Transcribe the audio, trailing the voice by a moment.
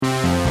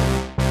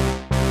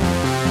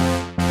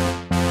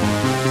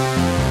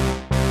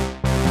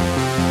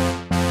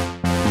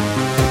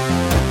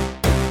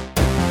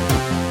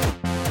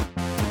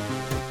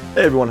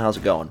Hey everyone, how's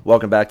it going?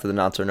 Welcome back to the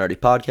Not So Nerdy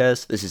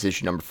Podcast. This is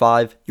issue number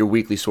 5, your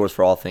weekly source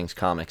for all things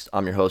comics.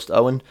 I'm your host,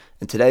 Owen,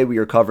 and today we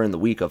are covering the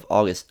week of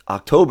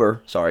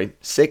October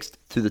 6th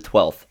to the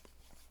 12th.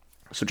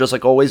 So just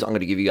like always, I'm going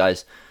to give you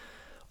guys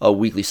a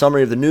weekly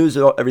summary of the news,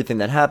 everything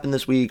that happened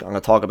this week. I'm going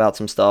to talk about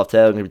some stuff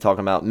today. I'm going to be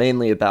talking about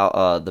mainly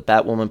about the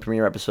Batwoman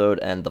premiere episode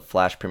and the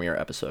Flash premiere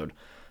episode.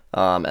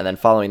 And then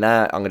following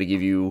that, I'm going to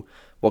give you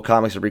what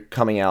comics are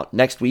coming out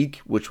next week,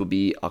 which will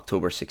be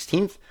October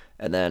 16th,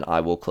 and then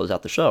I will close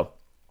out the show.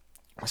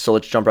 So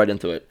let's jump right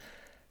into it.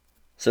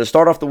 So to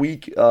start off the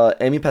week,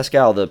 Amy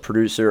Pascal, the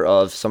producer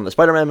of some of the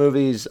Spider-Man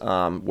movies,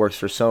 works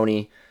for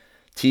Sony,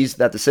 teased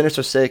that the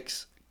Sinister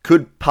Six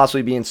could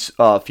possibly be in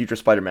future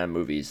Spider-Man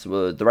movies.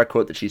 The direct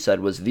quote that she said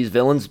was, "These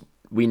villains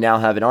we now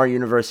have in our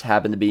universe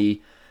happen to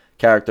be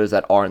characters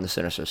that are in the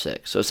Sinister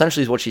Six." So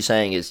essentially what she's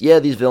saying is, yeah,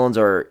 these villains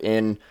are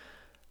in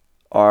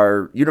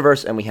our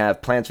universe and we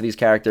have plans for these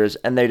characters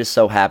and they just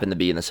so happen to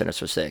be in the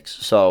Sinister Six.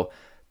 So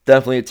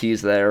definitely a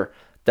tease there.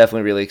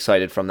 Definitely really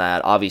excited from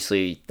that.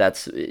 Obviously,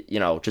 that's,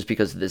 just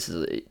because this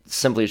is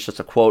simply it's just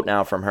a quote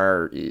now from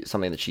her,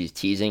 something that she's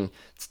teasing.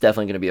 It's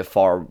definitely going to be a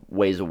far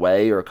ways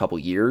away or a couple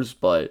years,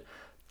 but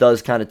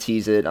does kind of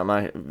tease it.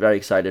 I'm very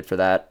excited for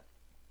that.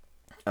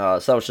 So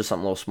that was just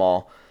something a little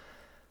small.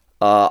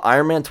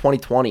 Iron Man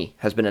 2020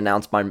 has been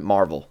announced by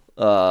Marvel.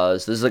 So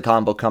this is a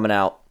comic book coming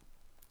out.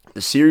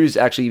 The series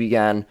actually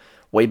began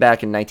way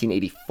back in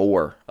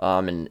 1984.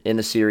 And in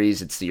the series,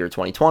 it's the year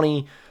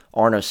 2020.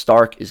 Arno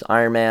Stark is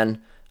Iron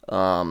Man.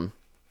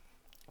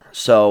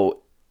 So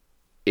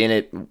in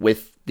it,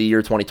 with the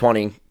year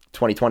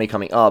 2020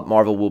 coming up,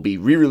 Marvel will be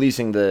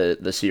re-releasing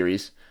the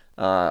series.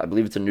 I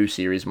believe it's a new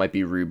series, might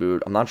be a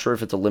reboot. I'm not sure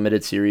if it's a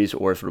limited series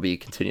or if it'll be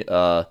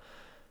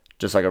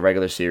just like a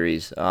regular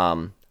series.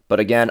 But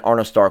again,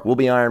 Arno Stark will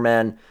be Iron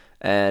Man,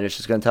 and it's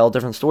just going to tell a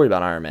different story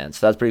about Iron Man.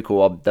 So that's pretty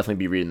cool. I'll definitely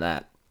be reading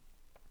that.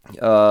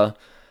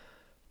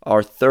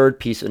 Our third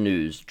piece of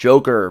news,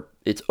 Joker,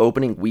 its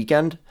opening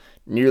weekend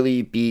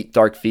nearly beat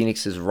Dark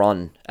Phoenix's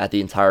run at the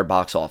entire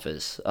box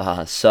office.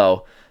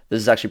 So this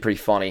is actually pretty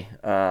funny.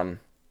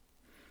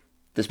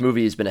 This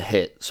movie has been a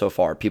hit so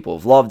far. People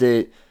have loved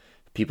it.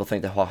 People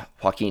think that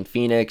Joaquin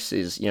Phoenix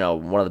is,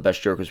 one of the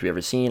best Jokers we've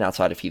ever seen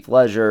outside of Heath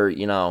Ledger,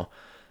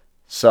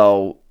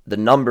 So the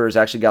numbers,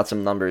 actually got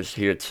some numbers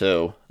here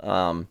too.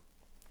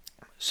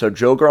 So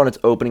Joker on its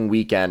opening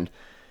weekend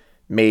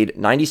made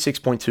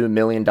 $96.2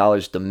 million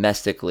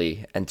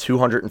domestically and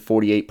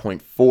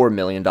 $248.4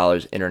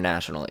 million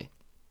internationally.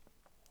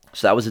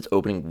 So that was its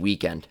opening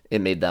weekend. It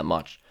made that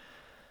much.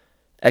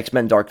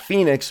 X-Men Dark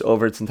Phoenix,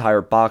 over its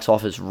entire box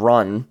office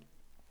run,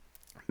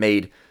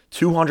 made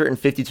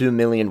 $252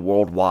 million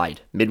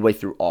worldwide, midway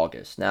through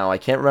August. Now, I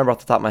can't remember off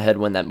the top of my head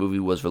when that movie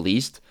was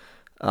released,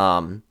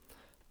 but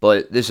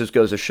this just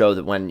goes to show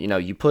that when,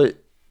 you put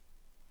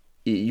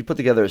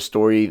together a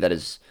story that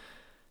is,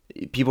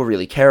 people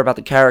really care about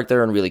the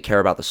character and really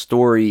care about the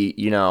story,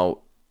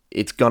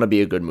 it's going to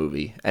be a good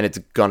movie and it's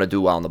going to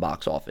do well in the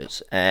box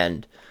office.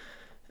 And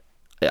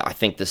I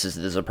think this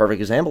is a perfect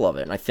example of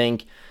it. And I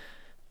think,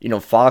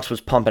 Fox was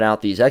pumping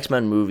out these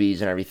X-Men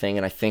movies and everything.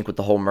 And I think with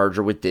the whole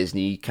merger with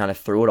Disney kind of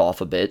threw it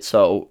off a bit.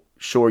 So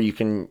sure, you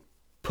can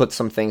put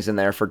some things in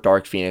there for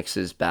Dark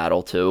Phoenix's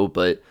battle too.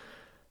 But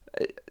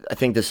I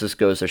think this just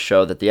goes to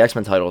show that the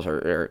X-Men titles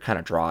are kind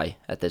of dry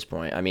at this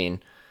point. I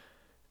mean,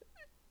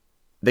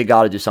 they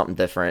got to do something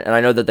different. And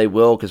I know that they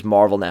will, because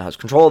Marvel now has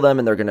control of them,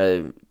 and they're going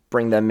to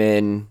bring them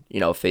in,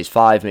 phase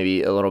 5,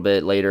 maybe a little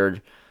bit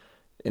later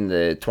in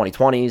the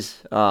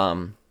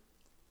 2020s.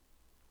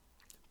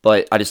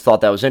 But I just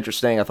thought that was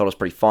interesting. I thought it was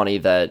pretty funny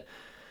that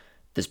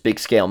this big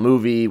scale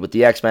movie with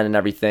the X-Men and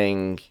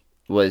everything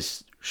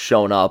was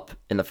shown up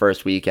in the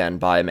first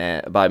weekend by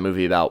a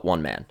movie about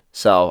one man.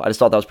 So I just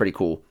thought that was pretty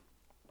cool.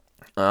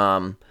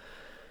 Going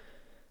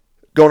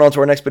on to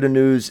our next bit of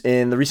news,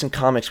 in the recent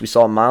comics, we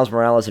saw Miles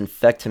Morales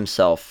infect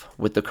himself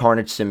with the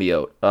Carnage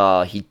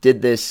symbiote. He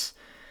did this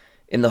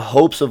in the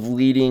hopes of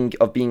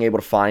being able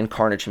to find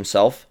Carnage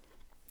himself.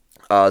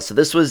 So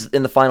this was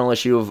in the final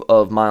issue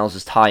of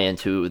Miles' tie-in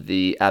to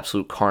the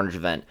Absolute Carnage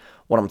event.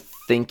 What I'm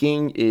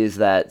thinking is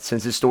that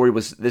since this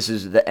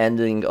is the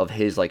ending of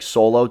his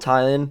solo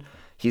tie-in,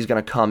 he's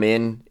going to come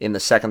in the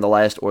second to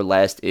last or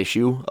last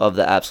issue of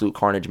the Absolute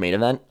Carnage main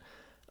event.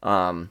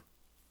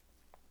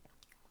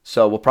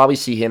 So we'll probably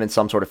see him in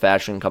some sort of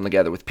fashion come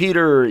together with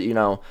Peter.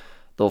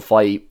 They'll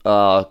fight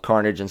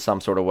Carnage in some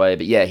sort of way.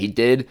 But yeah,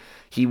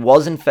 he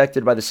was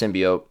infected by the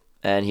symbiote,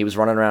 and he was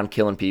running around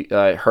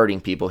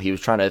hurting people. He was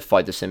trying to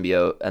fight the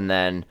symbiote, and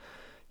then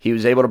he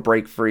was able to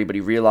break free, but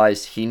he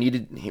realized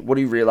what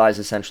he realized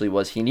essentially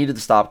was he needed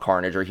to stop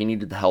Carnage, or he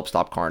needed to help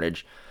stop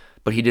Carnage,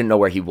 but he didn't know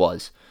where he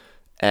was.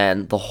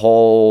 And the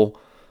whole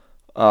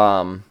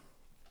point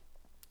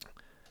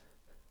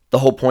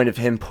of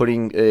him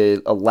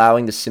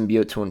allowing the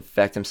symbiote to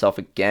infect himself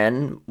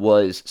again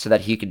was so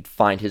that he could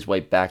find his way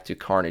back to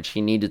Carnage.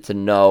 He needed to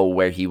know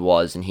where he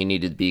was, and he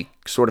needed to be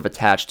sort of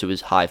attached to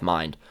his hive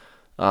mind.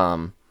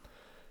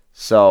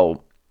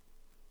 So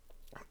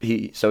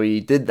he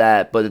did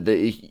that, but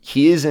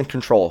he is in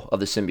control of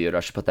the symbiote. I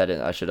should put that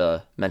in. I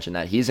should mention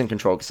that he's in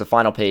control because the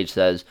final page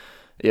says,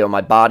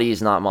 my body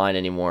is not mine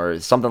anymore.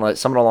 Something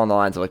along the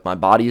lines of like, my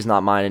body is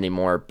not mine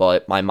anymore,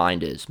 but my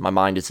mind is. My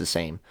mind is the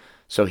same.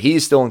 So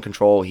he's still in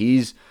control.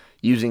 He's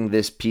using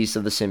this piece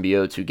of the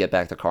symbiote to get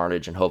back to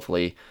Carnage, and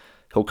hopefully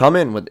he'll come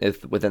in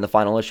within the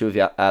final issue of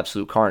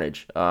Absolute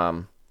Carnage.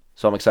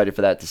 So I'm excited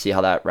for that, to see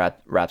how that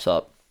wraps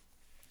up.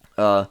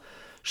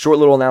 Short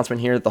little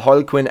announcement here. The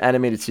Harley Quinn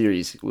animated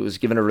series was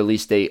given a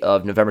release date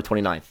of November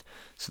 29th.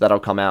 So that'll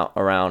come out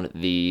around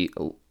the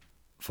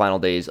final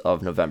days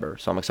of November.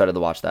 So I'm excited to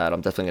watch that.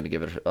 I'm definitely going to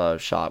give it a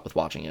shot with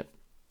watching it.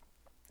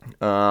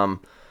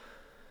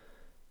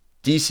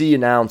 DC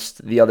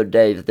announced the other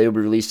day that they will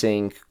be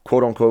releasing,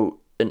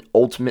 quote-unquote, an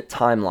ultimate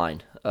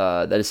timeline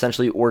that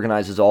essentially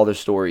organizes all their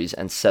stories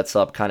and sets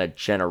up kind of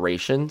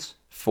generations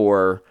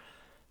for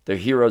their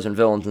heroes and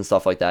villains and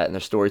stuff like that in their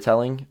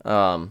storytelling.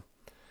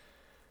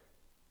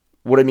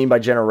 What I mean by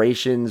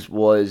generations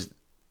is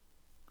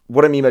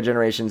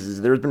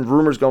there's been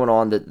rumors going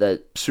on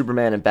that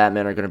Superman and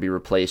Batman are going to be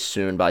replaced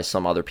soon by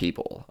some other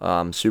people.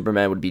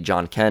 Superman would be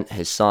John Kent,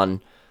 his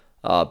son.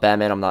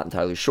 Batman, I'm not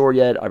entirely sure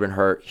yet. I've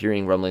been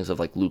hearing rumblings of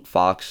like Luke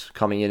Fox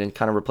coming in and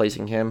kind of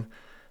replacing him.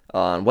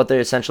 What they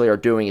essentially are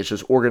doing is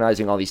just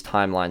organizing all these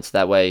timelines. So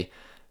that way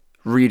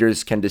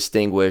readers can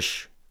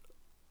distinguish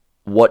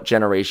what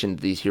generation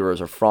these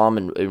heroes are from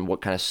and what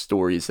kind of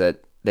stories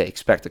that they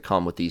expect to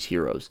come with these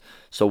heroes.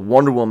 So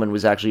Wonder Woman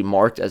was actually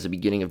marked as the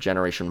beginning of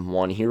Generation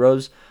 1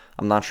 heroes.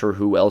 I'm not sure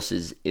who else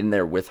is in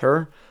there with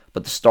her,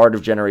 but the start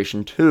of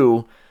Generation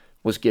 2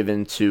 was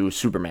given to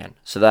Superman.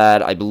 So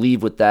that, I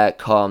believe with that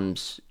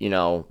comes,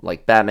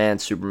 like Batman,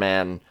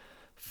 Superman,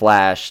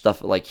 Flash,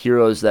 stuff like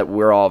heroes that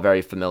we're all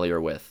very familiar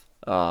with.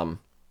 So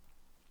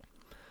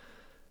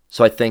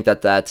I think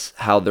that's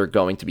how they're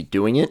going to be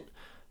doing it.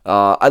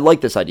 I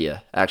like this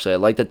idea, actually. I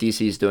like that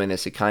DC is doing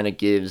this. It kind of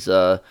gives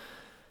an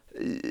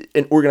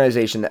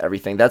organization to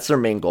everything. That's their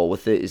main goal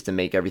with it, is to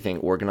make everything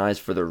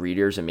organized for the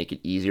readers and make it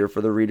easier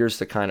for the readers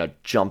to kind of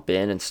jump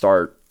in and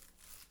start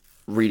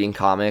reading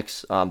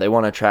comics. They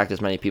want to attract as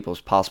many people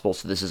as possible,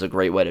 so this is a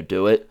great way to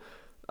do it.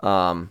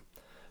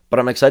 But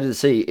I'm excited to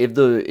see if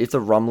the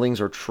rumblings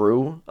are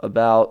true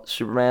about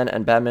Superman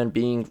and Batman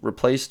being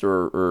replaced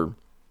or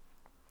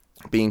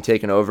being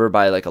taken over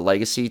by like a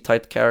legacy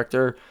type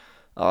character.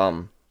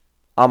 I'm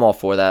all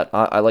for that.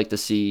 I like to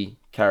see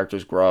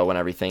characters grow and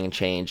everything and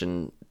change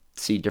and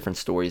see different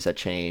stories that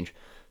change.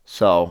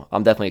 So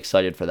I'm definitely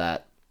excited for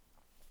that.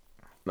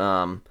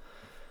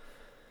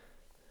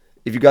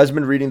 If you guys have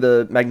been reading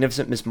the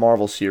Magnificent Miss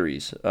Marvel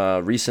series,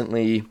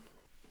 recently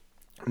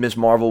Miss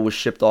Marvel was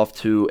shipped off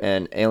to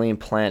an alien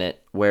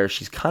planet where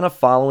she's kind of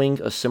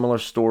following a similar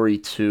story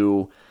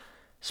to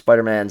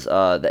Spider-Man's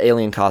the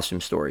alien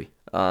costume story.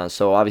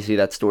 So obviously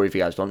that story, if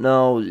you guys don't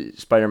know,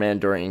 Spider-Man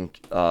during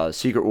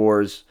Secret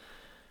Wars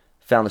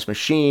found this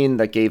machine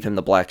that gave him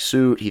the black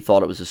suit. He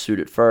thought it was a suit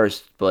at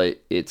first,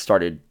 but it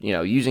started,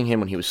 using him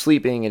when he was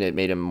sleeping, and it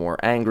made him more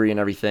angry and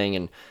everything.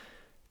 And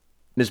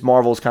Miss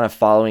Marvel is kind of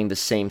following the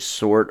same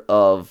sort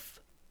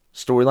of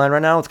storyline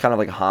right now. It's kind of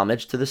like a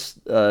homage to this,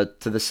 to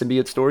the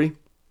symbiote story.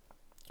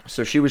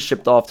 So she was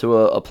shipped off to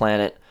a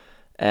planet,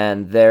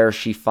 and there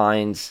she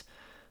finds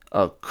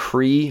a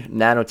Kree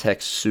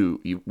nanotech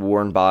suit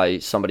worn by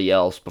somebody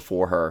else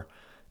before her,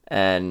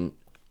 and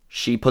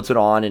she puts it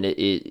on, and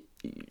it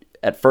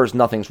at first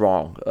nothing's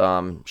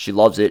wrong. She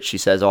loves it. She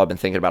says, I've been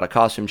thinking about a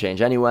costume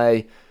change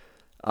anyway.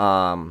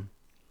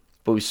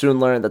 But we soon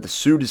learn that the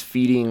suit is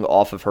feeding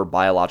off of her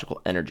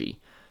biological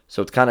energy.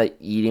 So it's kind of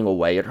eating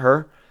away at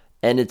her,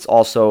 and it's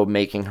also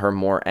making her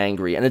more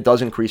angry, and it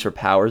does increase her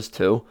powers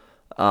too.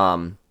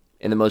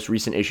 In the most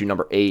recent issue,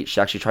 number 8, she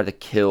actually tried to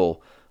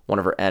kill one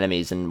of her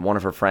enemies, and one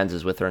of her friends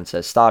is with her and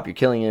says, stop, you're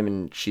killing him.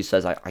 And she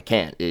says, I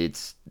can't.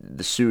 It's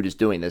the suit is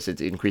doing this. It's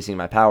increasing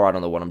my power. I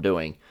don't know what I'm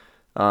doing.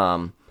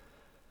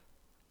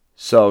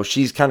 So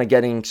she's kind of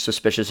getting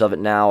suspicious of it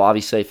now.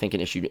 Obviously, I think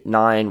in issue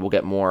 9 we'll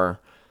get more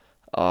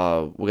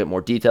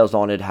details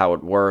on it, how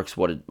it works,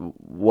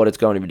 what it's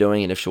going to be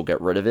doing, and if she'll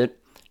get rid of it.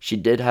 She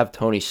did have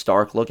Tony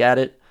Stark look at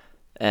it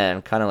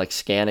and kind of like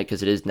scan it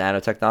because it is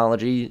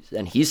nanotechnology,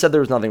 and he said there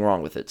was nothing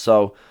wrong with it.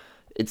 So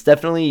it's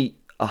definitely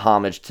a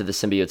homage to the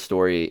symbiote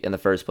story in the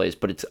first place,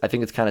 but I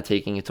think it's kind of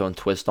taking its own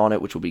twist on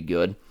it, which will be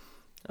good.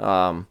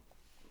 And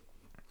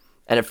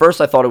at first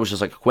I thought it was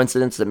just like a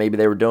coincidence that maybe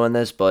they were doing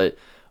this, but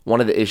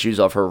one of the issues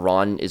of her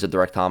run is a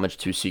direct homage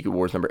to Secret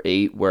Wars number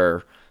 8,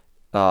 where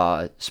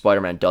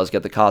Spider-Man does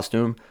get the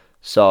costume.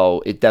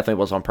 So it definitely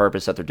was on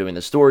purpose that they're doing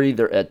the story.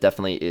 There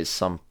definitely is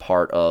some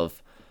part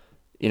of,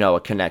 a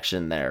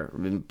connection there.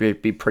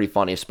 It'd be pretty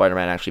funny if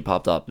Spider-Man actually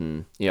popped up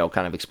and,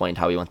 kind of explained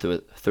how he went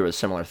through a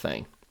similar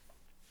thing.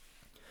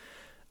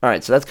 All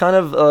right, so that's kind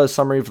of a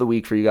summary of the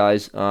week for you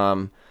guys. What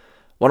I'm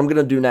going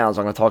to do now is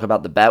I'm going to talk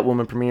about the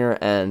Batwoman premiere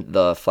and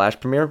the Flash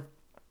premiere.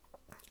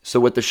 So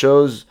with these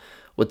shows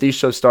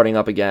starting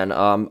up again,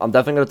 I'm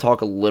definitely going to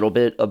talk a little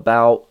bit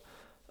about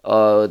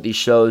these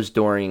shows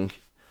during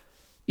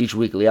each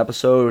weekly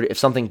episode. If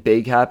something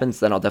big happens,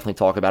 then I'll definitely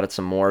talk about it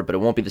some more, but it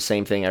won't be the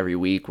same thing every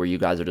week where you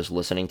guys are just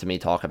listening to me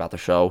talk about the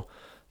show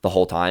the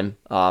whole time.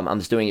 I'm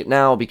just doing it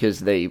now because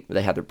they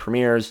had their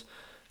premieres.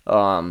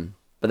 But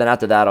then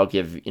after that, I'll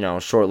give a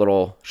short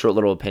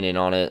little opinion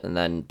on it, and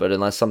then but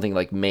unless something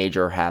like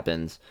major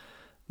happens,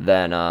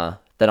 then I'll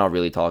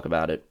really talk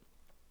about it.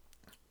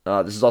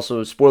 This is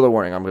also a spoiler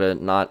warning. I'm gonna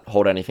not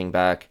hold anything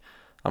back.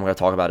 I'm gonna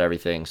talk about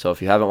everything. So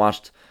if you haven't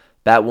watched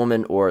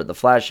Batwoman or The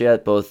Flash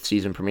yet, both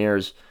season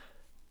premieres,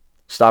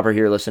 stop right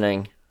here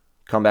listening.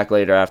 Come back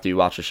later after you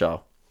watch the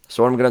show.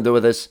 So what I'm gonna do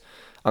with this,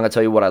 I'm gonna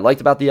tell you what I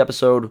liked about the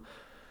episode,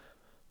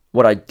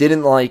 what I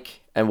didn't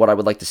like, and what I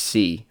would like to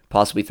see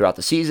possibly throughout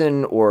the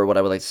season, or what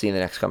I would like to see in the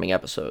next coming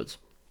episodes.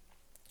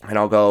 And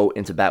I'll go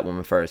into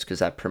Batwoman first because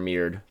that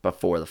premiered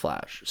before The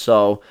Flash.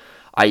 So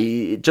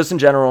I just in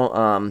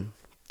general,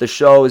 the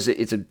show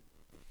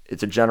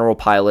it's a general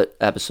pilot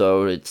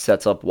episode. It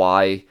sets up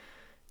why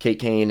Kate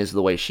Kane is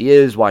the way she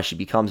is, why she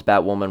becomes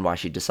Batwoman, why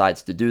she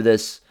decides to do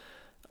this.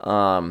 But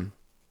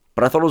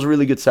I thought it was a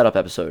really good setup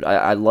episode.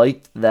 I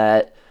liked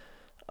that.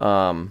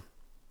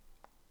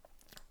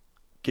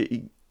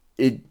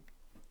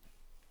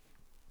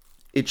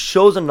 It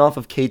shows enough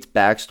of Kate's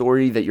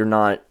backstory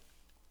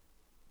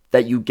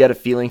that you get a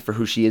feeling for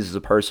who she is as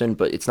a person,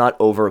 but it's not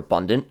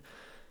overabundant.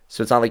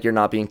 So it's not like you're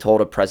not being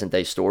told a present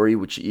day story,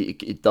 which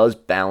it does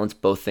balance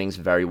both things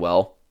very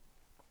well.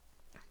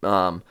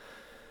 What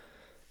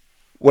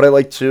I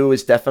like too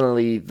is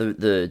definitely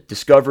the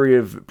discovery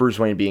of Bruce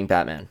Wayne being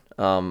Batman.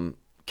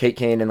 Kate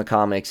Kane in the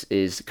comics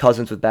is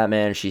cousins with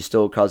Batman. She's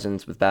still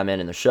cousins with Batman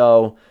in the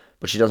show,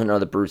 but she doesn't know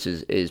that Bruce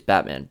is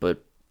Batman.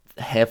 But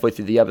halfway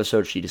through the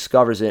episode, she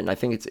discovers it, and I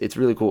think it's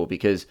really cool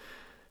because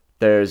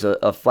there's a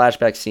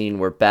flashback scene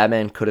where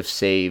Batman could have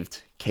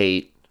saved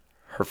Kate,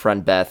 her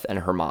friend Beth, and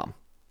her mom.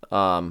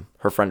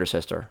 Her friend or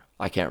sister.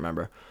 I can't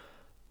remember.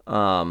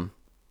 And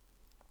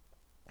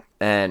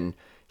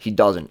he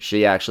doesn't.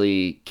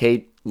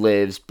 Kate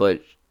lives,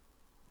 but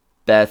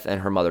Beth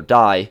and her mother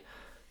die.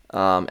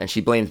 And she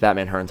blames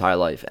Batman her entire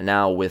life. And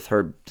now with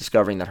her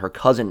discovering that her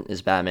cousin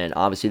is Batman,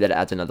 obviously that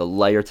adds another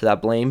layer to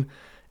that blame.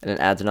 And it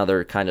adds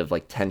another kind of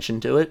like tension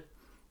to it.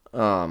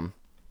 So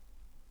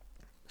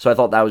I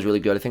thought that was really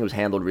good. I think it was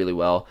handled really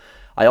well.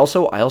 I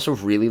also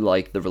really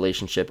like the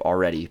relationship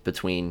already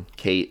between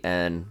Kate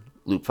and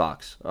Luke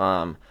Fox.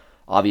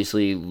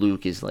 Obviously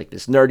Luke is like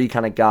this nerdy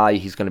kind of guy.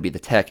 He's going to be the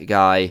tech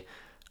guy.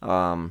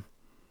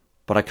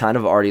 But I kind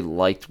of already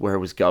liked where it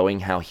was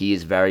going, how he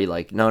is very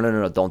like,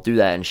 no, don't do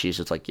that. And she's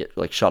just like,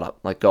 shut up,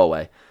 like, go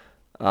away.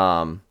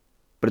 But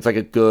it's like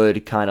a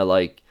good kind of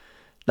like,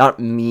 not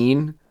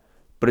mean,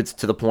 but it's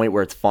to the point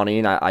where it's funny.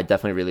 And I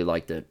definitely really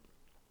liked it.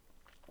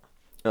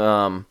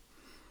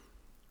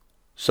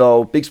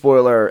 So big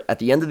spoiler, at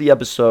the end of the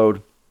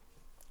episode,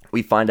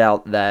 we find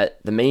out that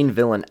the main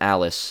villain,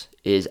 Alice,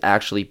 is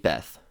actually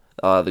Beth,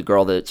 the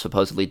girl that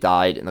supposedly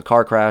died in the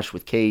car crash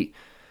with Kate.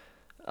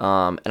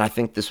 And I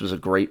think this was a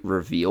great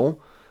reveal.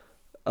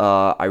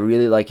 I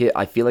really like it.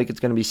 I feel like it's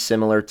going to be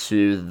similar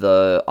to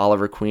the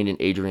Oliver Queen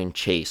and Adrian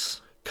Chase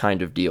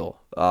kind of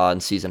deal in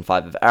season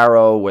 5 of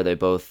Arrow, where they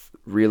both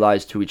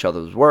realized who each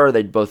other were.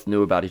 They both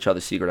knew about each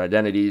other's secret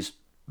identities.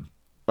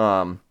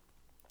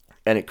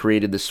 And it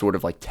created this sort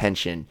of like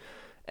tension.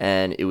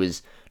 And it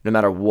was, no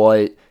matter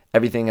what,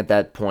 everything at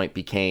that point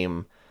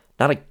became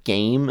not a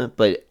game,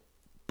 but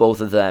both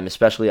of them,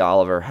 especially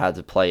Oliver, had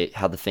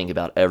to think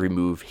about every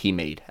move he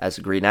made as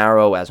a Green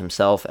Arrow, as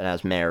himself, and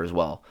as Mayor as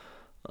well.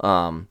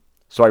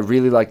 So I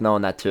really like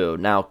knowing that too.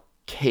 Now,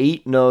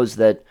 Kate knows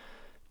that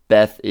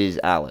Beth is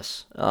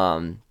Alice,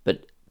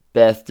 but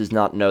Beth does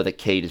not know that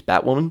Kate is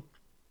Batwoman.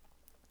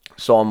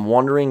 So I'm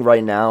wondering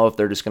right now if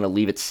they're just going to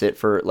let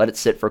it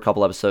sit for a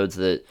couple episodes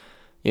that,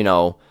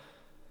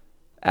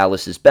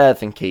 Alice is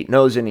Beth and Kate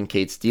knows it and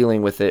Kate's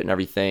dealing with it and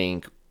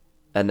everything.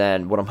 And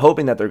then what I'm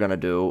hoping that they're going to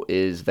do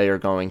is they are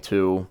going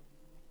to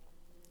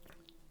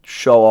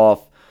show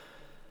off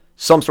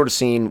some sort of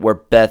scene where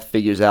Beth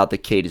figures out that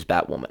Kate is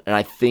Batwoman. And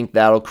I think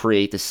that'll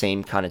create the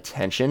same kind of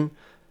tension.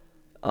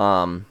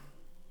 And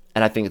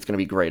I think it's going to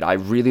be great. I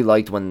really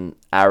liked when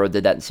Arrow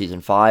did that in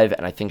season 5,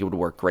 and I think it would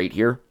work great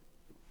here.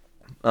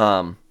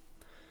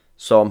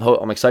 So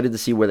I'm excited to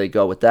see where they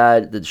go with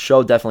that. The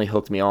show definitely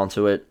hooked me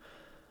onto it.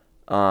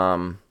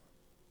 So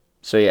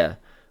yeah.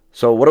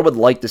 So what I would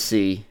like to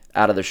see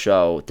out of the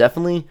show,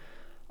 definitely,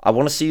 I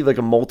want to see like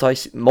a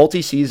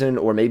multi-season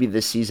or maybe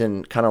this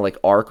season kind of like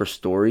arc or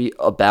story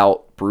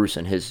about Bruce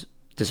and his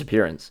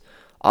disappearance.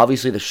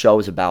 Obviously, the show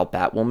is about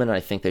Batwoman, and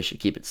I think they should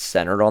keep it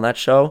centered on that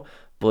show.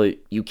 But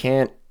you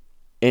can't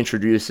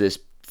introduce this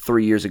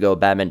 3 years ago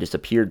Batman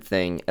disappeared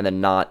thing and then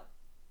not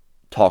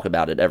talk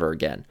about it ever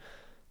again.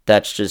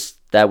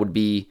 That would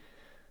be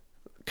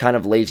kind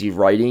of lazy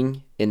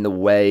writing in the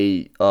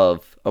way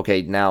of,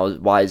 okay, now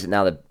why is it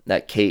now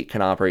that Kate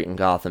can operate in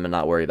Gotham and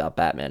not worry about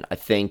Batman? I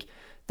think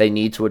they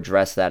need to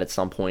address that at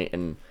some point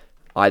and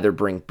either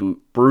bring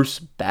Bruce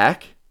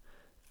back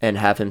and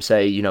have him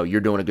say,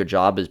 you're doing a good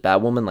job as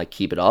Batwoman, like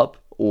keep it up,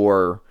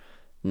 or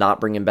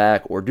not bring him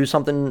back or do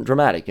something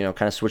dramatic,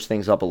 kind of switch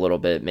things up a little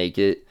bit, make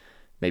it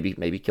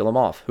maybe kill him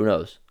off. Who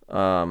knows?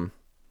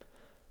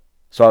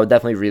 So I would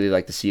definitely really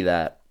like to see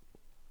that.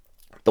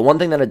 The one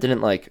thing that I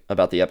didn't like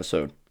about the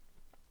episode,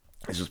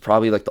 this was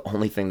probably like the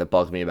only thing that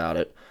bugged me about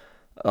it.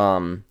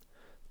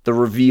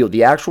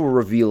 The actual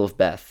reveal of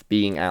Beth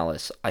being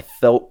Alice, I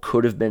felt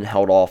could have been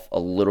held off a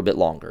little bit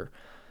longer.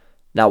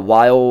 Now,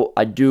 while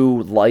I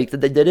do like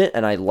that they did it,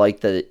 and I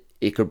like that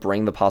it could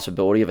bring the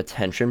possibility of a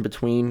tension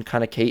between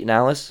kind of Kate and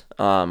Alice,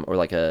 or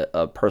like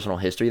a personal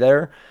history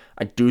there,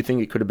 I do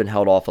think it could have been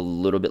held off a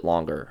little bit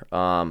longer.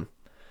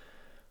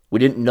 We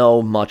didn't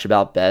know much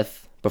about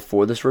Beth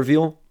before this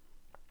reveal,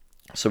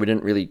 so we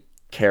didn't really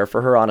care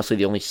for her. Honestly,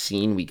 the only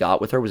scene we got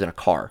with her was in a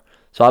car.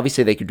 So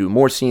obviously they could do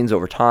more scenes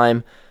over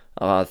time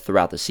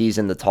throughout the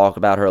season to talk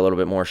about her a little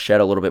bit more,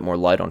 shed a little bit more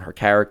light on her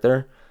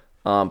character.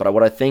 But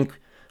what I think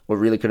what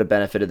really could have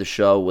benefited the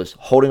show was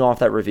holding off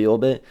that reveal a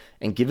bit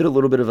and give it a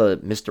little bit of a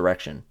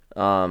misdirection.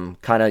 Kind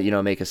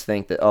of, make us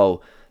think that,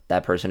 oh,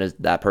 that person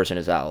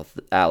is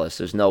Alice.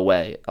 There's no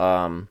way.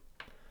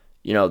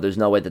 There's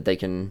no way that they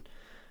can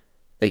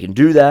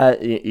do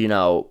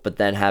that, but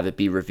then have it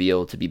be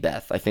revealed to be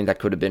Beth. I think that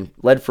could have been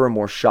led for a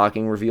more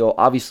shocking reveal.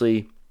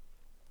 Obviously,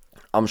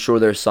 I'm sure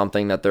there's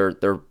something that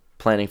they're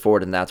planning for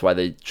it, and that's why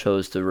they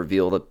chose to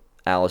reveal that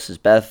Alice is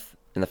Beth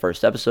in the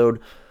first episode.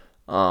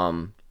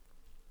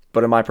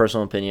 But in my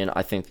personal opinion,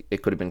 I think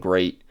it could have been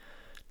great.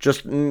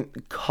 Just a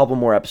couple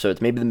more episodes,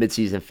 maybe the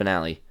mid-season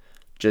finale.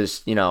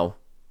 Just,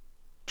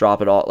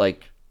 drop it all,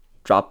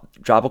 drop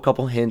a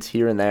couple hints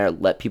here and there,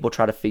 let people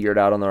try to figure it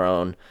out on their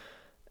own,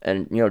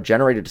 and,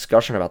 generate a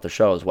discussion about the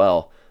show as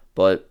well.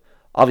 But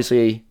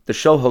obviously, the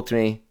show hooked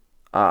me.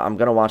 I'm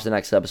going to watch the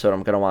next episode.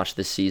 I'm going to watch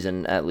this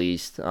season at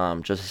least,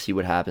 just to see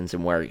what happens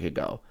and where it could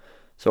go.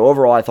 So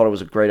overall, I thought it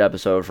was a great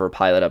episode for a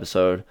pilot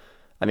episode.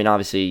 I mean,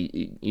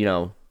 obviously, you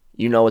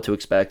know what to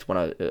expect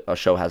when a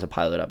show has a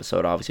pilot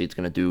episode. Obviously, it's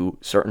going to do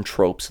certain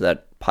tropes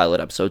that pilot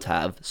episodes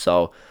have.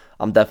 So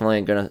I'm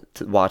definitely going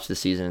to watch the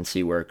season and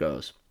see where it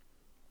goes.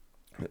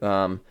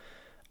 All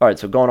right,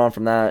 so going on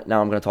from that,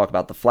 now I'm going to talk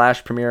about the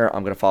Flash premiere.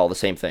 I'm going to follow the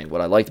same thing.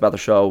 What I liked about the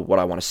show, what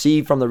I want to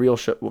see from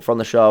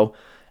the show,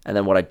 and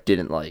then what I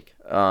didn't like.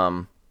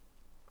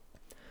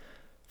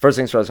 First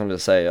things first, I'm going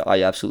to say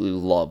I absolutely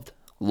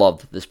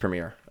loved this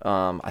premiere.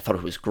 I thought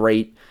it was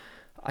great.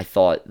 I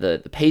thought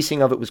the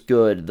pacing of it was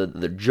good.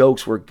 The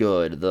jokes were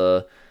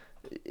good.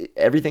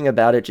 Everything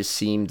about it just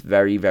seemed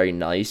very, very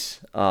nice.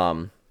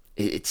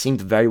 It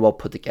seemed very well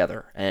put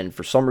together. And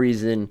for some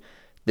reason,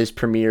 this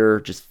premiere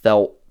just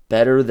felt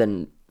better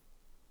than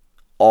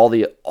all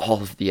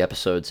of the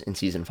episodes in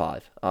season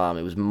 5.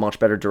 It was much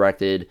better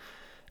directed.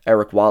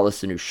 Eric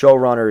Wallace, the new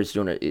showrunner, is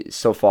doing it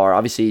so far.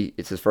 Obviously,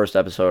 it's his first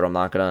episode. I'm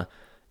not gonna,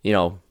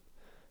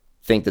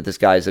 think that this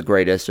guy is the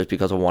greatest just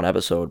because of one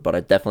episode. But I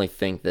definitely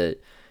think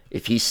that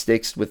if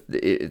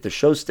the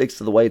show sticks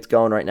to the way it's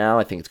going right now,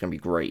 I think it's gonna be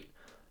great.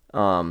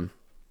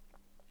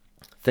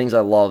 Things I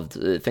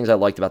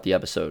liked about the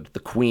episode. The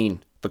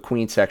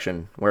Queen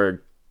section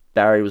where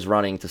Barry was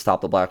running to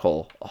stop the black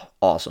hole. Oh,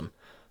 awesome.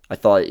 I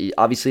thought,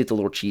 obviously it's a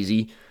little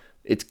cheesy.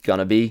 It's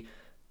gonna be.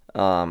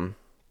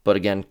 But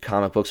again,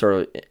 comic books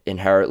are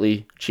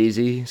inherently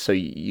cheesy, so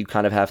you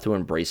kind of have to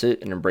embrace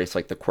it and embrace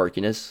the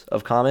quirkiness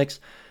of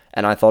comics.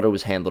 And I thought it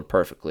was handled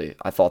perfectly.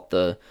 I thought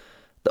the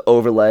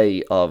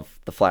overlay of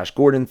the Flash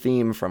Gordon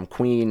theme from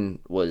Queen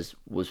was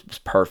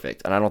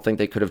perfect. And I don't think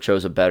they could have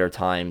chose a better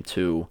time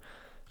to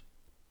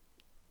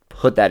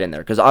put that in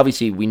there, because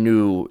obviously we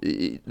knew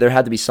there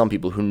had to be some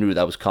people who knew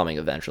that was coming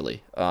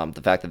eventually.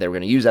 The fact that they were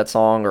going to use that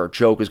song or a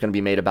joke was going to be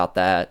made about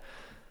that.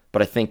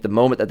 But I think the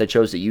moment that they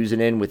chose to use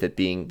it in, with it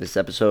being this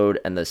episode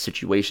and the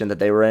situation that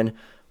they were in,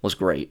 was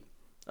great.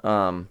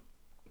 The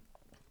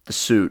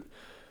suit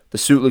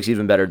looks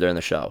even better during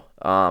the show.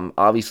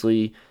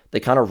 Obviously, they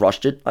kind of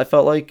rushed it, I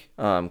felt like,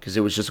 because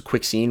it was just a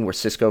quick scene where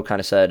Cisco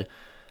kind of said,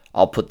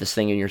 I'll put this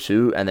thing in your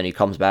suit, and then he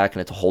comes back and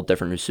it's a whole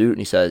different new suit, and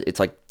he says it's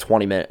like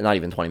 20 minutes, not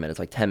even 20 minutes,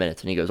 like 10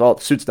 minutes, and he goes, oh,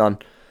 the suit's done.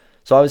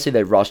 So obviously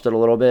they rushed it a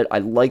little bit. I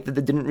like that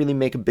they didn't really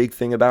make a big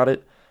thing about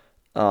it.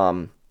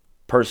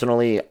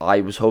 Personally,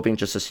 I was hoping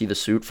just to see the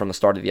suit from the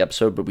start of the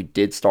episode, but we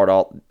did start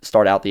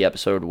out the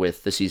episode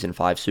with the season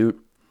 5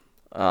 suit.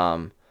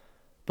 But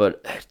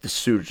the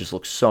suit just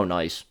looks so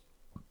nice.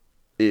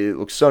 It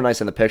looks so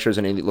nice in the pictures,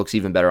 and it looks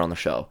even better on the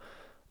show.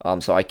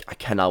 So I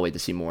cannot wait to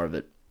see more of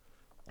it.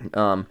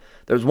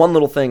 There's one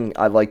little thing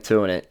I like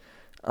too in it.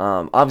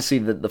 Obviously,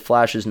 the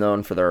Flash is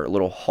known for their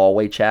little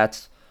hallway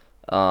chats.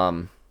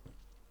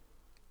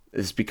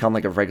 It's become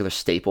like a regular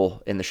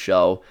staple in the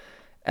show.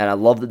 And I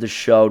love that the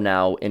show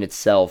now in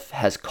itself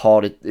has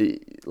called it,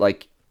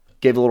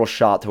 gave a little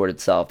shot toward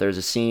itself. There's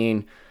a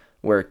scene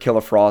where Killer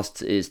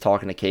Frost is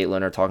talking to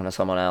Caitlin or talking to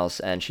someone else,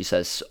 and she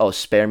says, oh,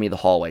 spare me the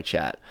hallway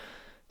chat.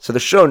 So the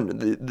show,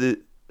 the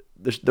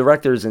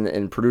directors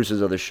and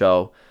producers of the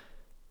show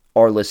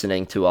are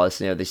listening to us.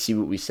 They see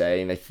what we say,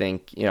 and they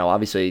think,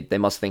 obviously they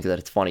must think that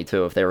it's funny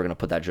too if they were going to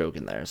put that joke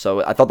in there.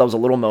 So I thought that was a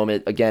little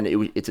moment. Again,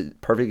 it's a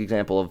perfect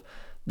example of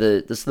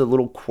the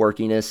little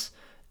quirkiness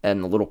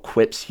and the little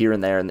quips here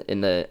and there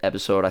in the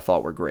episode I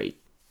thought were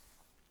great.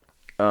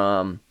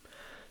 So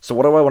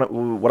what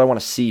I want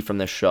to see from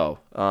this show?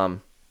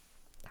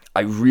 I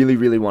really,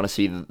 really want to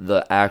see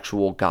the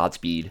actual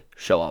Godspeed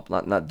show up,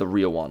 not the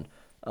real one.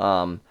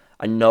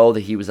 I know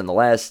that he was in the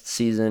last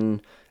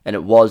season, and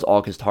it was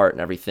August Hart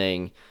and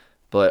everything,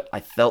 but I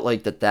felt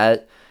like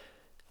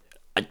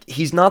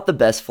he's not the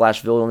best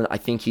Flash villain. I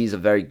think he's a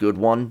very good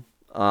one,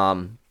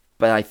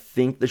 but I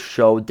think the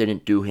show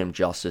didn't do him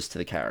justice to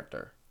the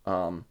character.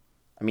 I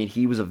mean,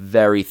 he was a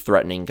very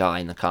threatening guy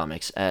in the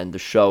comics, and the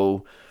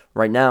show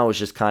right now is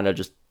just kind of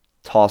just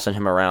tossing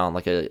him around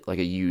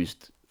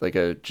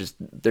they're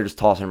just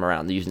tossing him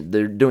around.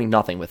 They're doing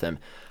nothing with him.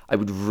 I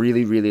would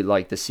really, really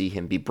like to see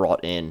him be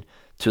brought in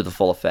to the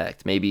full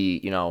effect. Maybe,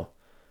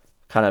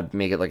 kind of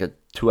make it like a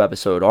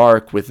 2-episode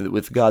arc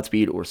with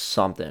Godspeed or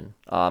something.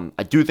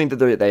 I do think that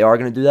they are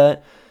going to do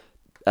that.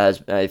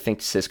 As I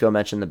think Cisco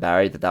mentioned to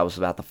Barry that was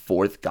about the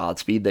 4th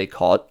Godspeed they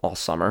caught all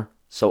summer.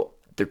 So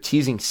they're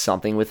teasing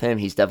something with him.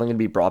 He's definitely going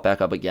to be brought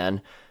back up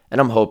again. And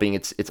I'm hoping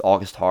it's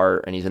August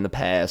Hart and he's in the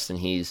past and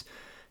he's,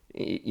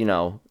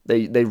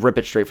 they rip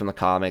it straight from the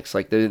comics.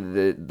 Like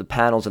the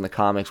panels in the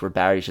comics where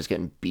Barry's just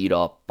getting beat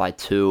up by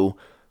 2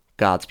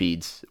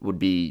 Godspeeds would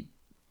be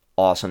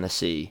awesome to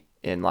see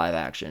in live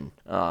action.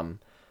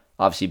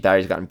 Obviously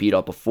Barry's gotten beat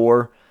up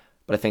before,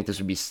 but I think this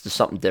would be just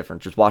something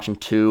different. Just watching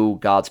 2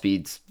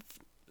 Godspeeds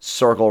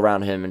circle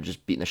around him and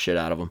just beating the shit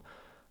out of him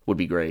would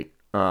be great.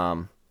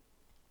 The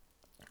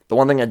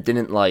one thing I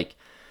didn't like,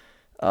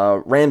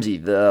 Ramsey,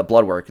 the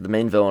Bloodwork, the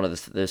main villain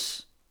of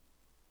this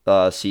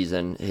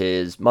season,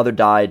 his mother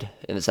died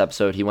in this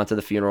episode. He went to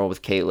the funeral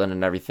with Caitlin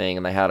and everything,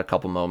 and they had a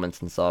couple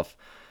moments and stuff.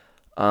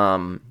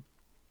 The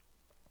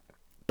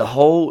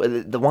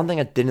one thing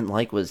I didn't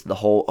like was the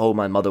whole "oh,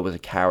 my mother was a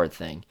coward"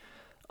 thing.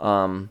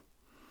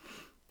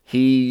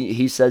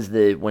 He says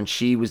that when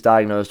she was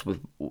diagnosed with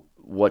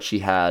what she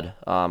had,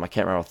 I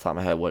can't remember off the top of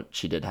my head what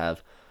she did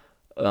have,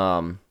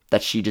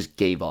 that she just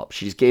gave up.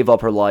 She just gave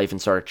up her life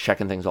and started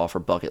checking things off her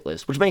bucket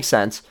list, which makes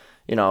sense.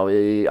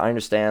 I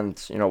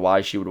understand,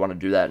 why she would want to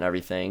do that and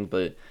everything,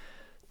 but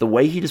the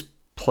way he just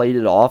played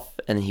it off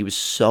and he was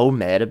so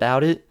mad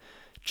about it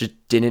just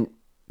didn't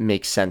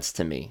make sense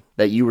to me.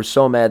 That you were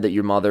so mad that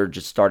your mother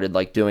just started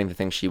doing the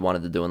things she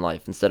wanted to do in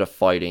life instead of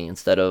fighting,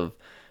 instead of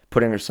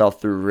putting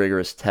herself through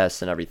rigorous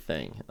tests and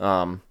everything.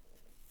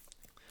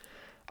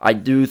 I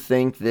do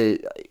think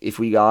that if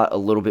we got a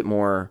little bit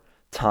more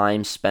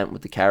time spent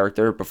with the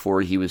character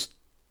before he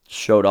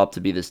showed up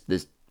to be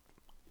this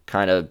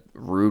kind of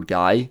rude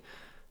guy,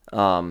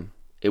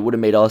 it would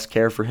have made us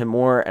care for him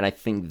more. And I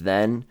think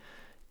then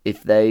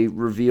if they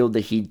revealed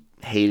that he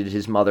hated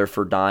his mother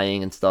for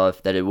dying and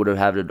stuff, that it would have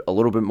had a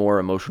little bit more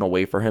emotional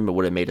weight for him. It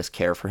would have made us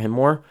care for him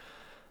more.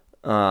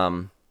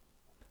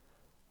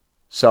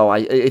 So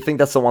I think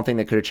that's the one thing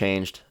that could have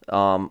changed.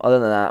 Other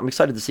than that, I'm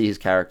excited to see his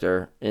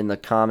character in the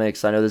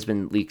comics. I know there's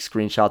been leaked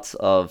screenshots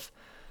of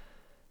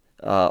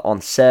on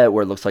set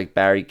where it looks like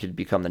Barry could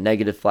become the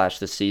Negative Flash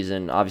this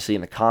season. Obviously,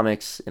 in the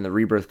comics, in the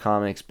Rebirth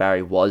comics,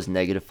 Barry was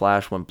Negative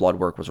Flash when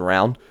Bloodwork was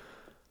around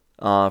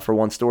for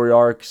one story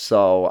arc.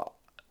 So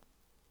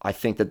I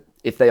think that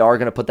if they are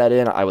going to put that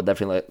in, I would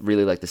definitely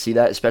really like to see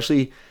that,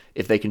 especially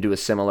if they can do a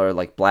similar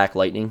Black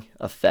Lightning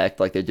effect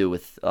like they do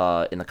with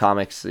in the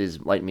comics. Is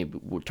lightning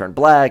would turn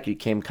black. It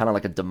became kind of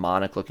like a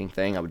demonic looking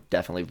thing. I would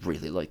definitely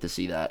really like to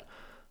see that.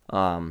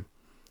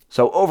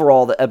 So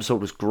overall, the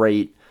episode was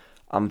great.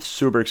 I'm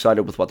super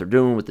excited with what they're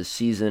doing with this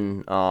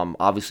season.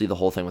 Obviously, the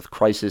whole thing with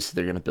Crisis,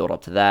 they're going to build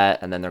up to that,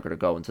 and then they're going to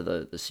go into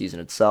the season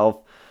itself.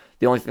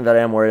 The only thing that I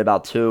am worried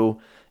about, too,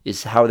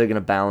 is how they're going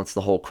to balance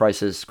the whole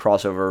Crisis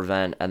crossover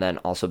event and then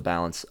also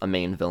balance a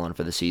main villain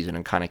for the season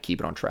and kind of keep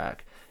it on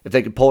track. If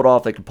they could pull it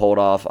off, they could pull it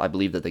off. I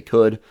believe that they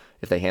could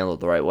if they handle it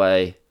the right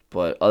way.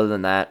 But other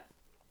than that,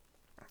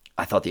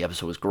 I thought the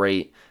episode was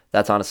great.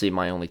 That's honestly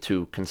my only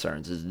 2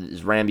 concerns.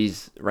 Is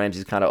Ramsey's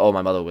kind of, oh,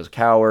 my mother was a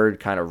coward,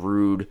 kind of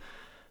rude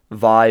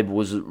vibe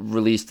was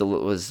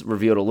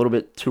revealed a little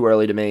bit too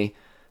early to me,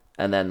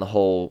 and then the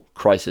whole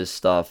Crisis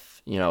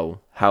stuff,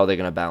 how are they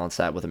going to balance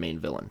that with a main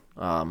villain?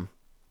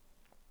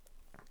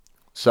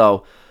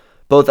 So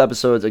both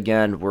episodes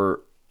again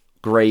were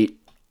great.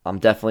 I'm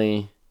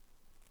definitely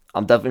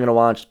going to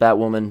watch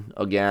Batwoman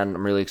again.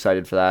 I'm really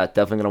excited for that.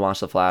 Definitely going to watch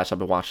The Flash. I've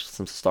been watching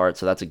since the start,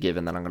 so that's a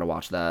given that I'm going to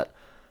watch that.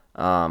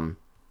 But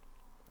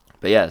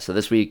yeah, so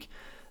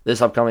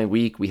this upcoming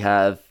week, we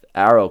have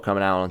Arrow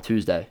coming out on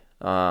Tuesday.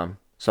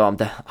 So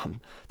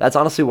that's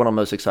honestly what I'm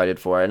most excited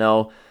for. I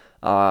know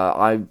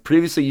I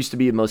previously used to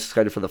be most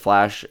excited for The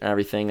Flash and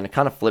everything, and it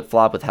kind of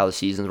flip-flopped with how the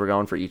seasons were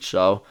going for each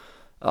show.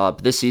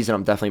 But this season,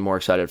 I'm definitely more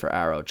excited for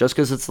Arrow, just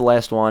because it's the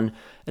last one,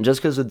 and just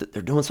because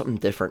they're doing something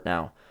different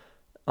now.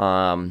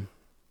 And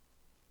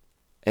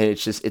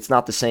it's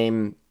not the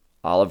same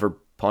Oliver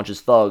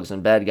punches thugs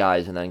and bad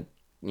guys, and then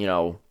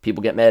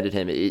people get mad at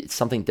him. It's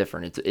something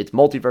different. It's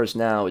multiverse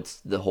now. It's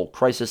the whole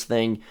Crisis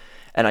thing,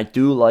 and I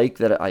do like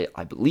that.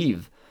 I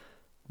believe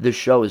this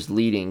show is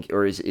leading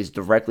or is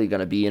directly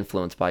going to be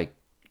influenced by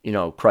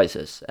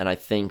Crisis, and I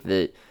think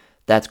that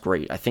that's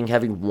great. I think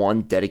having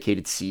one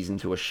dedicated season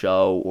to a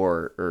show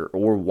or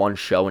one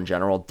show in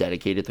general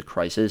dedicated to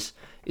Crisis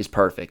is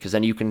perfect, because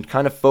then you can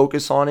kind of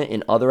focus on it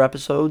in other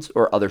episodes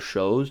or other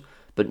shows,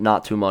 but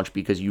not too much,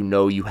 because you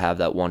know you have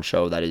that one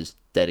show that is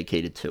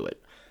dedicated to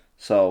it.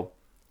 So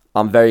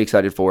I'm very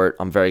excited for it.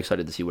 I'm very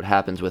excited to see what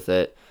happens with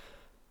it,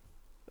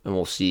 and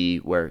we'll see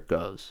where it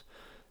goes.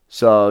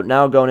 So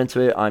now going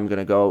into it, I'm going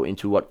to go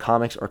into what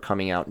comics are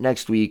coming out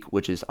next week,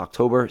 which is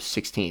October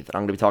 16th.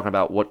 I'm going to be talking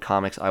about what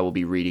comics I will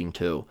be reading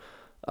too.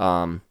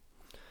 So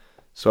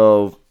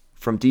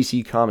from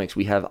DC Comics,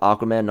 we have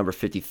Aquaman number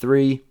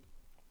 53,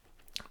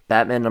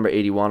 Batman number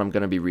 81. I'm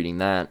going to be reading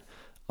that.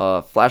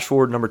 Flash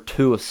Forward number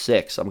 2 of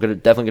 6. I'm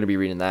definitely going to be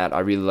reading that. I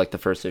really like the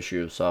first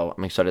issue, so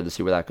I'm excited to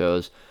see where that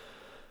goes.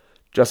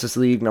 Justice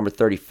League number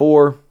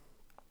 34.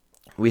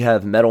 We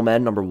have Metal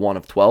Men number 1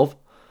 of 12.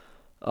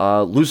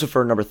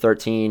 Lucifer number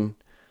 13,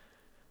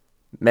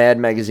 Mad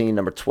Magazine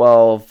number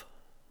 12,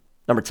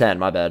 number 10,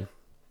 my bad.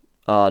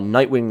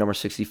 Nightwing number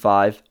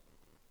 65.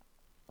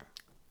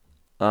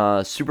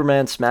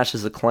 Superman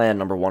Smashes the Klan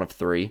number 1 of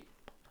 3.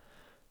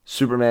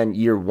 Superman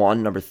Year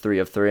 1 number 3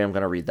 of 3. I'm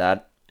going to read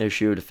that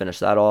issue to finish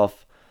that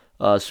off.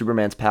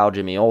 Superman's pal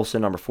Jimmy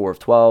Olsen number 4 of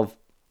 12.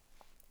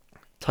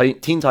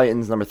 Teen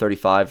Titans number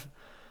 35.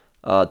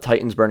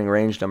 Titans Burning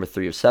Range number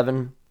 3 of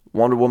 7.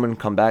 Wonder Woman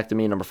Come Back to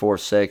Me number 4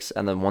 of 6,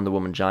 and then Wonder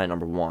Woman Giant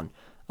number 1.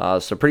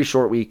 So pretty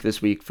short week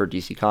this week for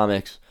DC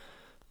Comics.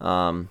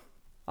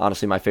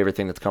 Honestly, my favorite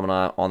thing that's coming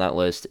on that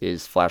list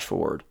is Flash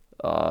Forward.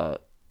 I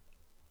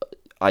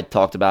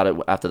talked about it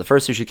after the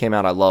first issue came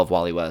out. I love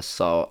Wally West,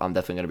 so I'm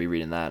definitely going to be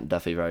reading that. I'm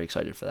definitely very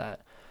excited for that.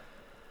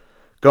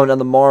 Going down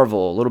to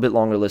Marvel, a little bit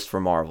longer list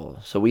for Marvel.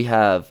 So we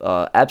have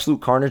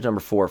Absolute Carnage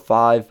number 4 or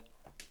 5.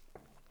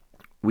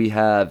 We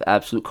have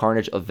Absolute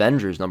Carnage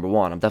Avengers number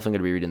 1. I'm definitely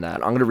going to be reading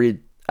that. I'm going to read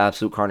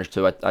Absolute Carnage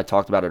 2. I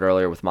talked about it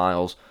earlier with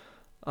Miles,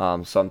 so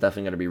I'm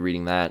definitely going to be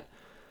reading that.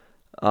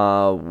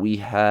 We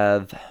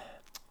have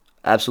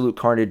Absolute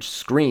Carnage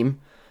Scream,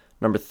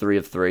 number 3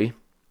 of 3.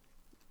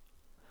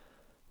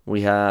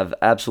 We have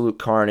Absolute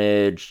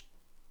Carnage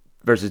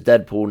versus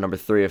Deadpool, number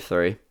 3 of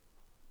 3.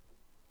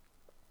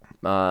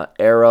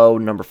 Arrow,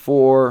 number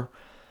 4.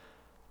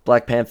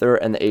 Black Panther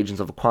and the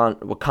Agents of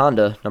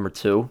Wakanda, number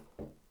 2.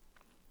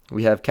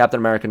 We have Captain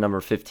America,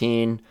 number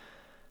 15.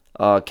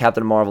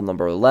 Captain Marvel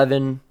number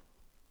 11.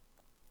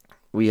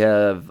 We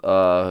have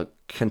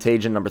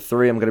Contagion number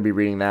 3. I'm going to be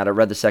reading that. I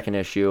read the second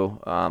issue,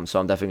 so I'm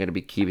definitely going to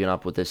be keeping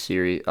up with this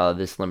series,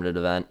 this limited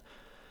event.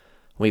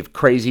 We have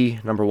Crazy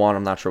number 1.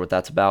 I'm not sure what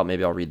that's about.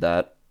 Maybe I'll read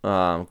that.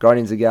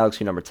 Guardians of the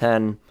Galaxy number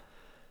 10.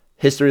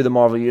 History of the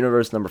Marvel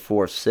Universe number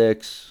 4 of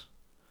 6.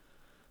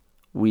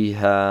 We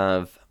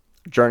have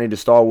Journey to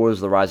Star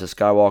Wars: The Rise of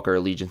Skywalker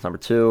Allegiance number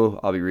 2.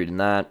 I'll be reading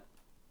that.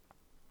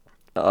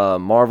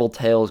 Marvel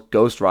Tales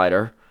Ghost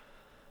Rider.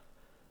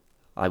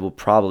 I will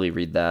probably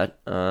read that.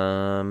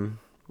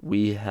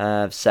 We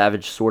have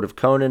Savage Sword of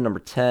Conan, number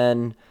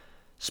 10.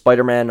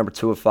 Spider-Man, number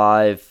 2 of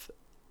 5,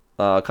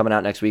 coming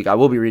out next week. I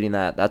will be reading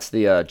that. That's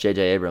the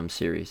J.J. Abrams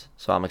series,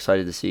 so I'm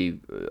excited to see.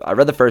 I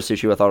read the first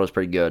issue. I thought it was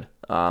pretty good,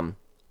 so I'm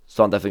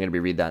definitely going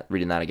to be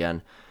reading that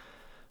again.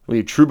 We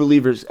have True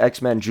Believers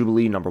X-Men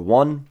Jubilee, number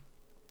 1.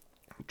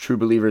 True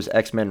Believers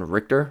X-Men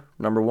Richter,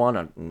 number 1.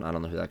 I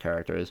don't know who that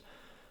character is.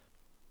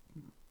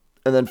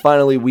 And then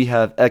finally, we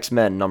have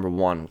X-Men number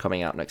 1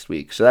 coming out next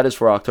week. So that is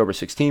for October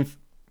 16th.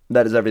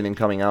 That is everything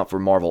coming out for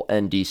Marvel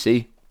and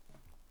DC.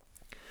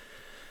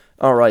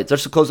 All right,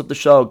 just to close up the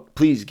show,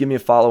 please give me a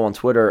follow on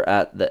Twitter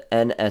at the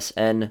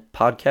NSN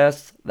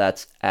Podcast.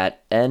 That's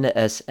at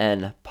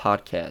NSN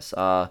Podcast.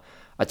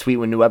 I tweet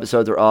when new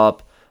episodes are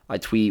up. I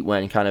tweet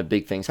when kind of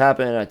big things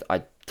happen.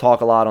 I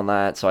talk a lot on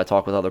that. So I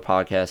talk with other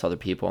podcasts, other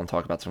people, and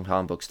talk about some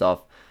comic book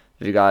stuff.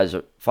 If you guys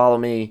follow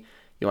me,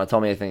 you want to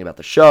tell me anything about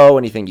the show,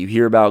 anything you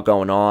hear about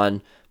going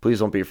on, please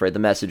don't be afraid to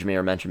message me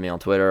or mention me on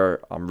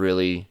Twitter.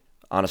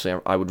 Honestly,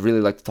 I would really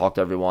like to talk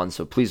to everyone,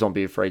 so please don't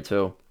be afraid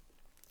to.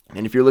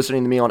 And if you're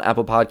listening to me on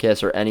Apple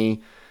Podcasts or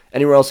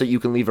anywhere else that you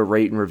can leave a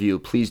rate and review,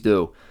 please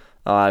do.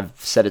 I've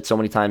said it so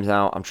many times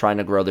now. I'm trying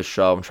to grow this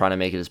show. I'm trying to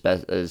make it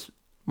as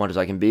much as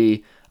I can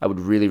be. I would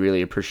really,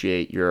 really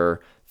appreciate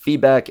your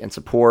feedback and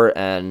support,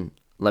 and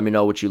let me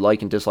know what you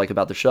like and dislike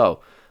about the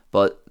show.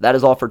 But that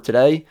is all for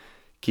today.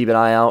 Keep an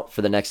eye out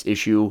for the next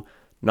issue,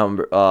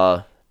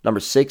 number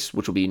 6,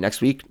 which will be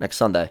next week, next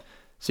Sunday.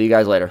 See you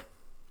guys later.